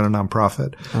and I run a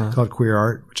nonprofit called Queer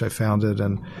Art, which I founded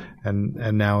and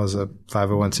now is a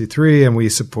 501c3. And we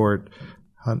support,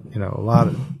 a lot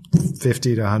of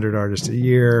 50 to 100 artists a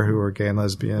year who are gay and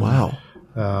lesbian. Wow.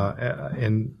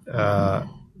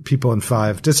 People in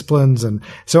 5 disciplines. And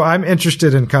so I'm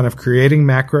interested in kind of creating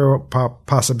macro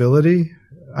possibility.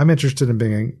 I'm interested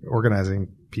in organizing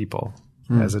people.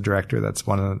 As a director, that's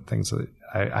one of the things that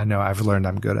I know I've learned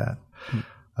I'm good at.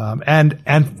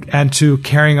 And to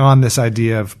carrying on this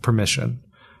idea of permission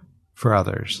for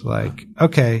others. Like,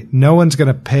 okay, no one's going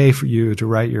to pay for you to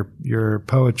write your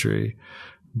poetry,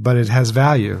 but it has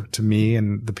value to me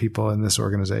and the people in this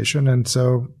organization. And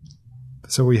so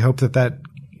we hope that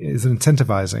is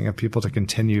incentivizing of people to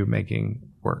continue making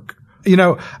work.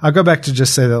 I'll go back to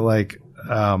just say that, like,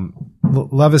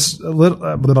 Love is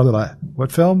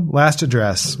what film? Last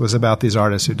Address was about these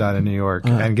artists who died in New York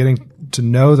and getting to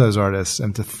know those artists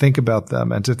and to think about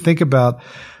them and to think about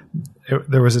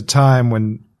there was a time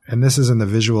when, and this is in the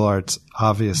visual arts,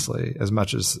 obviously, as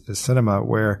much as cinema,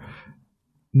 where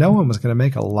no one was going to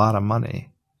make a lot of money.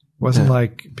 It wasn't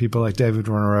like people like David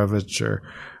Wojnarowicz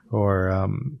or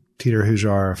Peter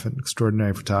Hujarov, an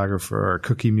extraordinary photographer, or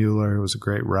Cookie Mueller, who was a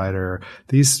great writer.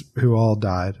 These who all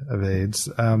died of AIDS.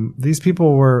 These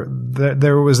people were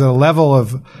there was a level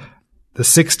of the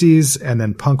 60s and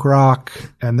then punk rock,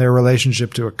 and their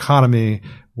relationship to economy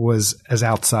was as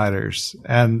outsiders.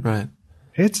 And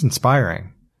it's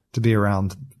inspiring to be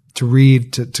around, to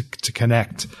read, to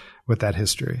connect with that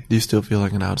history. Do you still feel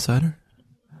like an outsider?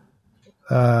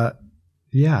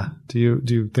 Yeah. Do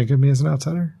you think of me as an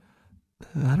outsider?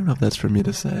 I don't know if that's for me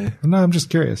to say. No, I'm just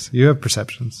curious. You have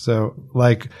perceptions. So,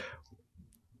 like,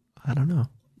 I don't know.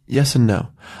 Yes and no.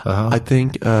 I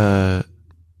think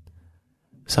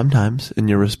sometimes in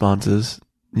your responses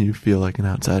you feel like an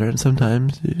outsider, and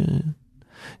sometimes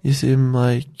you seem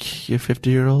like your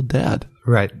 50-year-old dad.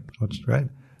 Right. Right.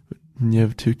 And you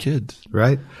have 2 kids.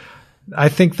 Right. I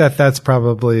think that's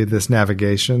probably this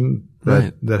navigation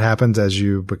that happens as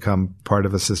you become part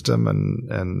of a system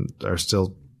and are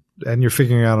still. And you're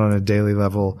figuring out on a daily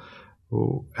level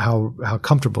how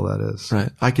comfortable that is. Right.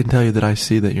 I can tell you that I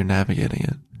see that you're navigating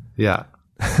it. Yeah.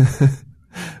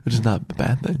 Which is not a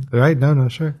bad thing. Right? No,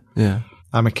 sure. Yeah.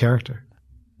 I'm a character.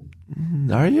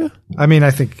 Are you? I mean, I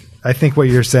think what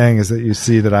you're saying is that you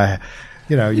see that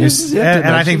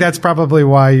and I think that's probably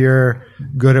why you're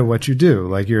good at what you do.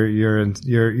 Like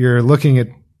you're looking at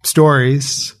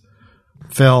stories,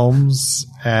 films,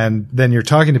 and then you're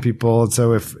talking to people. And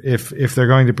so if they're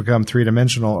going to become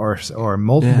 3-dimensional or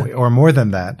multiple or more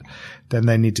than that, then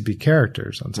they need to be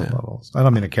characters on some levels. I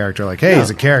don't mean a character like, hey, he's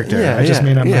a character. Yeah, I just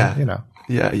mean I'm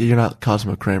Yeah, you're not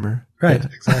Cosmo Kramer. Right,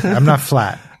 exactly. I'm not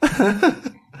flat.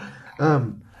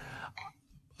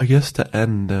 I guess to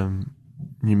end,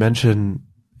 you mentioned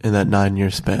in that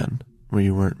 9-year span where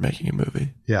you weren't making a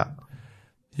movie. Yeah.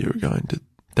 You were going to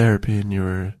therapy and you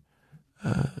were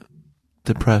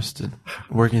depressed and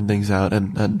working things out,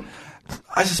 and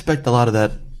I suspect a lot of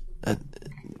that, at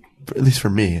least for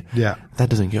me, that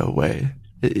doesn't go away.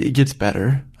 It gets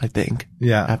better, I think.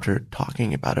 Yeah. After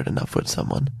talking about it enough with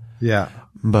someone. Yeah.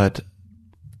 But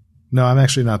no, I'm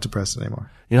actually not depressed anymore.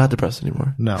 You're not depressed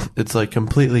anymore. No, it's like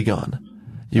completely gone.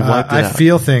 You wiped it out. I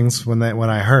feel things when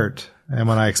I hurt and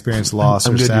when I experience loss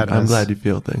or sadness. I'm glad you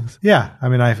feel things. Yeah, I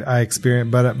mean, I experience,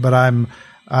 but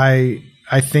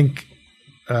I think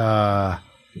that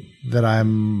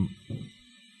I'm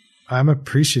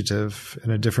appreciative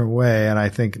in a different way, and I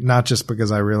think not just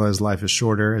because I realize life is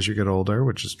shorter as you get older,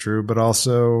 which is true, but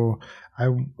also I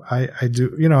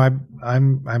do,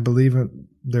 I believe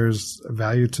there's a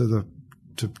value to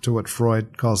what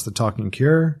Freud calls the talking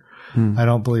cure. I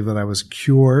don't believe that I was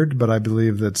cured, but I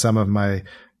believe that some of my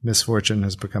misfortune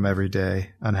has become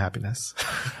everyday unhappiness.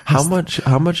 How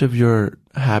much of your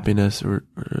happiness or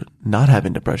not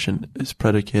having depression is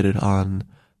predicated on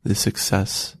the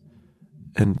success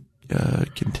and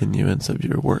continuance of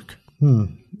your work?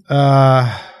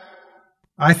 I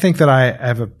think that I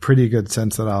have a pretty good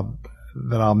sense that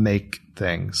I'll make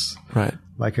things. Right.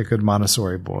 Like a good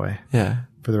Montessori boy. Yeah.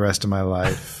 For the rest of my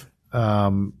life.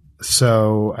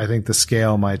 So I think the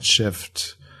scale might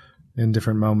shift in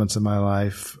different moments of my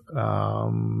life.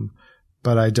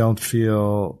 But I don't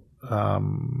feel,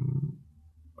 I'm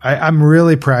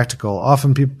really practical.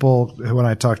 Often people, when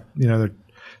I talk, they're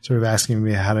sort of asking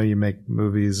me, how do you make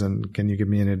movies and can you give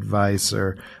me any advice?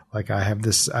 Or like I have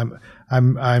this,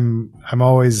 I'm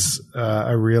always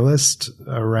a realist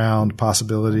around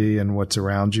possibility and what's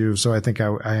around you. So I think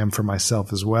I am for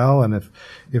myself as well. And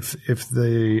if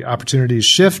the opportunities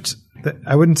shift,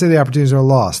 I wouldn't say the opportunities are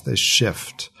lost. They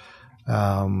shift.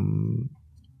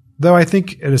 Though I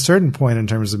think at a certain point in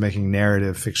terms of making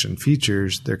narrative fiction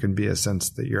features, there can be a sense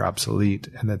that you're obsolete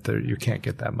and that you can't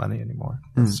get that money anymore.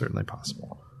 That's certainly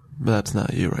possible. But that's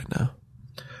not you right now.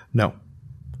 No.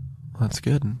 Well, that's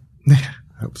good. I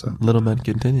hope so. Little Men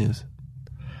continues.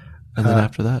 And then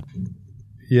after that?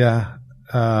 Yeah.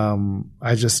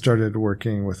 I just started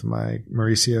working with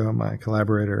Mauricio, my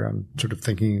collaborator. I'm sort of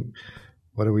thinking,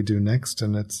 what do we do next?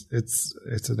 And it's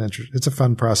a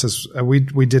fun process.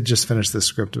 We did just finish this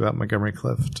script about Montgomery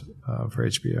Clift for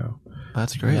HBO.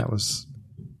 That's great. And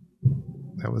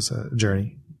that was a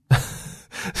journey.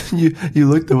 You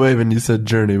looked away when you said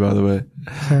journey, by the way.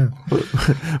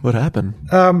 What happened?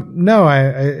 No,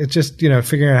 it just,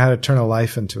 figuring out how to turn a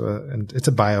life and it's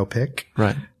a biopic.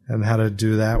 Right. And how to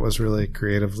do that was really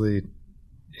creatively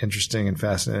interesting and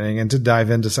fascinating. And to dive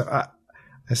into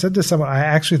I said to someone, I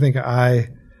actually think I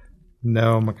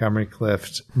know Montgomery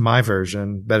Clift, my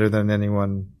version, better than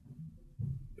anyone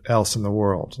else in the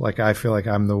world. Like, I feel like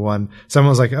I'm the one. Someone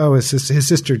was like, oh, his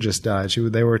sister just died.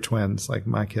 They were twins, like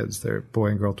my kids. They're boy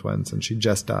and girl twins, and she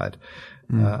just died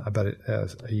about a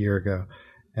year ago.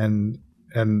 And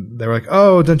they were like,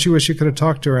 oh, don't you wish you could have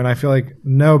talked to her? And I feel like,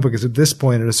 no, because at this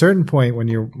point, at a certain point when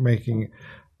you're making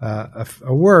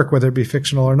a work, whether it be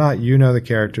fictional or not, you know the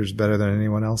characters better than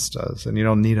anyone else does, and you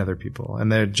don't need other people,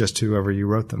 and they're just whoever you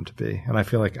wrote them to be. And I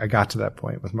feel like I got to that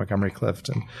point with Montgomery Clift,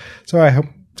 and so I hope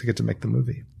to get to make the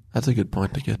movie. That's a good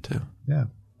point to get to. Yeah.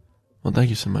 Well,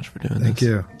 thank you so much for doing this. Thank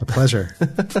you. A pleasure.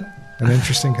 An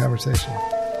interesting conversation.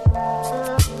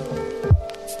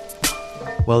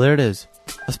 Well, there it is.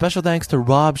 A special thanks to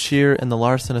Rob Scheer and the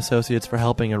Larson Associates for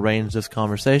helping arrange this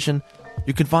conversation.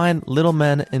 You can find Little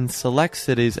Men in select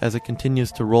cities as it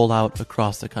continues to roll out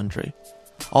across the country.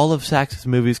 All of Sachs's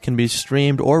movies can be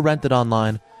streamed or rented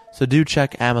online, so do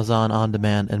check Amazon On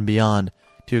Demand and beyond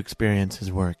to experience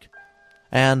his work.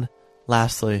 And,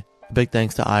 lastly, a big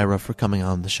thanks to Ira for coming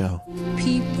on the show.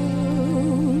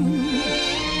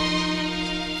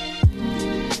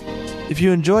 If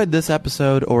you enjoyed this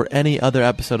episode or any other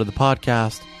episode of the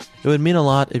podcast, it would mean a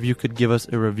lot if you could give us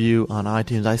a review on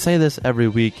iTunes. I say this every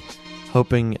week,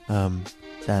 hoping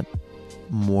that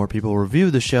more people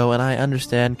review the show, and I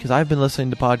understand because I've been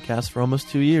listening to podcasts for almost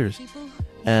 2 years,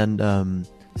 and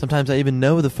sometimes I even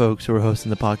know the folks who are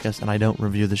hosting the podcast, and I don't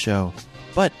review the show.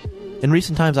 But in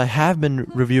recent times, I have been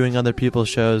reviewing other people's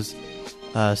shows,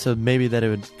 so maybe that it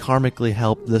would karmically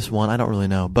help this one. I don't really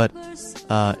know, but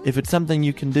if it's something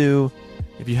you can do,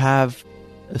 if you have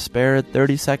a spare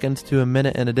 30 seconds to a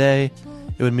minute in a day,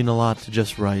 it would mean a lot to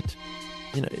just write.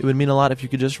 It would mean a lot if you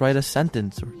could just write a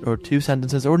sentence or 2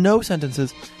 sentences or no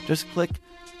sentences. Just click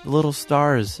the little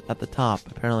stars at the top.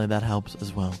 Apparently that helps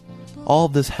as well. All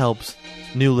of this helps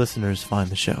new listeners find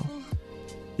the show.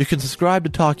 You can subscribe to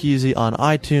Talk Easy on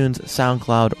iTunes,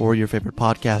 SoundCloud, or your favorite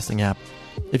podcasting app.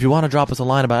 If you want to drop us a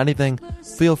line about anything,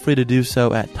 feel free to do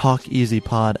so at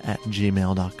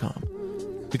talkeasypod@gmail.com.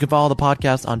 You can follow the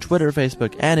podcast on Twitter,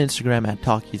 Facebook, and Instagram at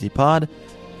TalkEasyPod.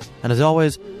 And as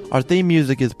always, our theme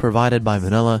music is provided by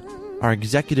Vanilla. Our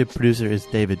executive producer is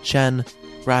David Chen.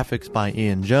 Graphics by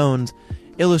Ian Jones.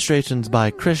 Illustrations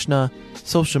by Krishna.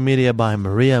 Social media by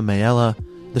Maria Mayella.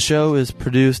 The show is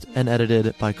produced and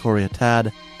edited by Corey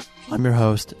Tad. I'm your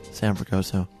host, Sam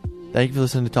Fragoso. Thank you for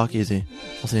listening to Talk Easy.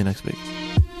 I'll see you next week.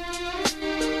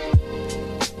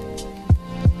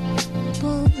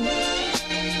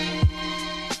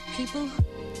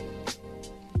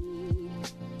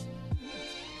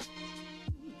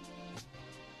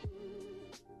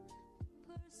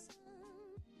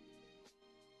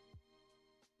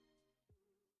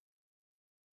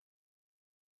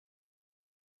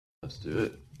 Let's do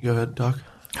it. Go ahead, Doc.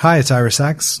 Hi, it's Ira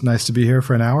Sachs. Nice to be here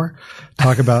for an hour.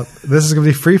 Talk about this is going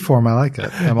to be freeform. I like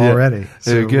it. I'm all ready.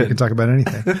 So we can talk about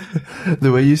anything.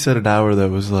 The way you said an hour, though,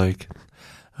 was like,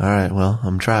 all right, well,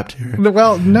 I'm trapped here.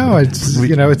 Well, no, it's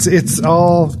it's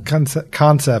all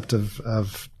concept of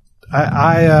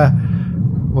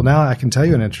well, now I can tell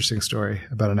you an interesting story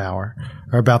about an hour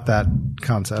or about that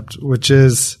concept, which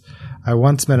is I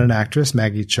once met an actress,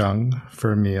 Maggie Chung,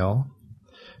 for a meal,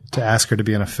 to ask her to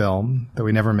be in a film that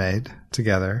we never made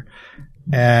together.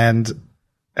 And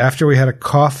after we had a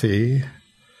coffee,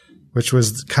 which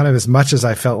was kind of as much as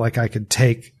I felt like I could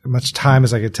take, much time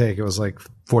as I could take, it was like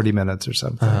 40 minutes or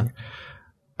something.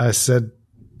 I said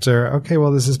to her, okay,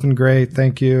 well, this has been great.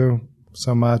 Thank you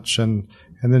so much. And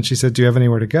then she said, do you have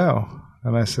anywhere to go?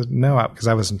 And I said, no, because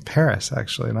I was in Paris,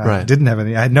 actually. And I Right. didn't have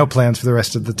any. I had no plans for the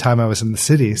rest of the time I was in the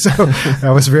city. So I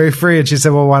was very free. And she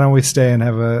said, well, why don't we stay and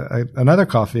have another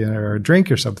coffee or a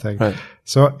drink or something? Right.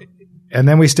 So, and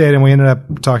then we stayed and we ended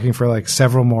up talking for like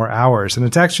several more hours. And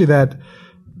it's actually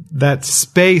that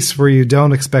space where you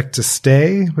don't expect to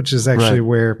stay, which is actually Right.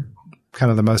 where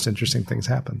kind of the most interesting things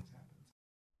happen.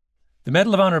 The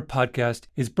Medal of Honor podcast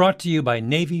is brought to you by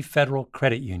Navy Federal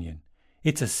Credit Union.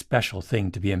 It's a special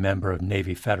thing to be a member of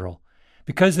Navy Federal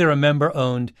because they're a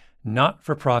member-owned,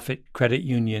 not-for-profit credit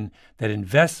union that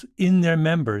invests in their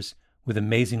members with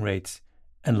amazing rates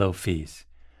and low fees.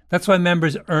 That's why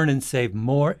members earn and save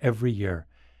more every year.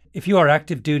 If you are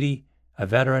active duty, a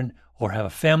veteran, or have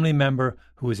a family member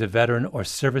who is a veteran or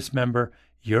service member,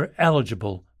 you're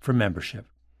eligible for membership.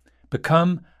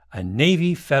 Become a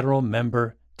Navy Federal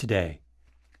member today.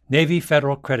 Navy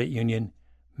Federal Credit Union.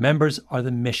 Members are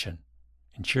the mission.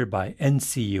 Insured by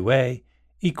NCUA,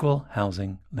 Equal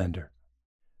Housing Lender.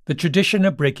 The tradition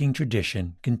of breaking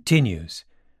tradition continues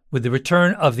with the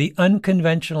return of the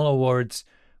Unconventional Awards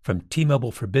from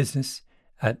T-Mobile for Business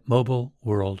at Mobile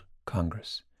World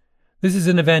Congress. This is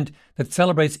an event that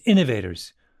celebrates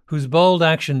innovators whose bold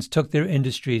actions took their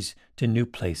industries to new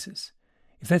places.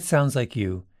 If that sounds like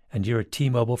you and you're a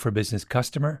T-Mobile for Business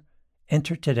customer,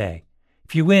 enter today.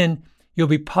 If you win, you'll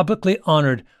be publicly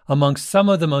honored amongst some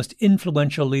of the most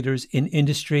influential leaders in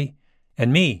industry.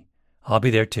 And me, I'll be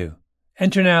there too.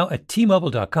 Enter now at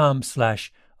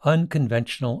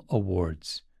tmobile.com/unconventional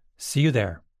awards. See you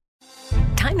there.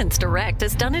 Diamonds Direct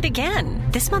has done it again.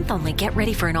 This month only, get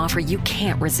ready for an offer you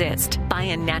can't resist. Buy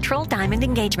a natural diamond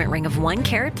engagement ring of 1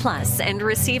 carat plus and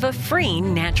receive a free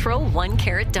natural 1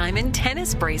 carat diamond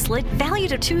tennis bracelet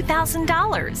valued at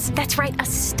 $2,000. That's right, a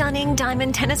stunning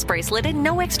diamond tennis bracelet at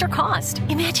no extra cost.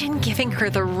 Imagine giving her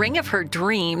the ring of her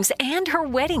dreams and her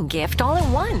wedding gift all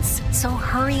at once. So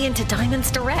hurry into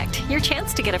Diamonds Direct. Your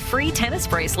chance to get a free tennis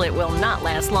bracelet will not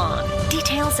last long.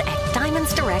 Details at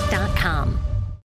diamondsdirect.com.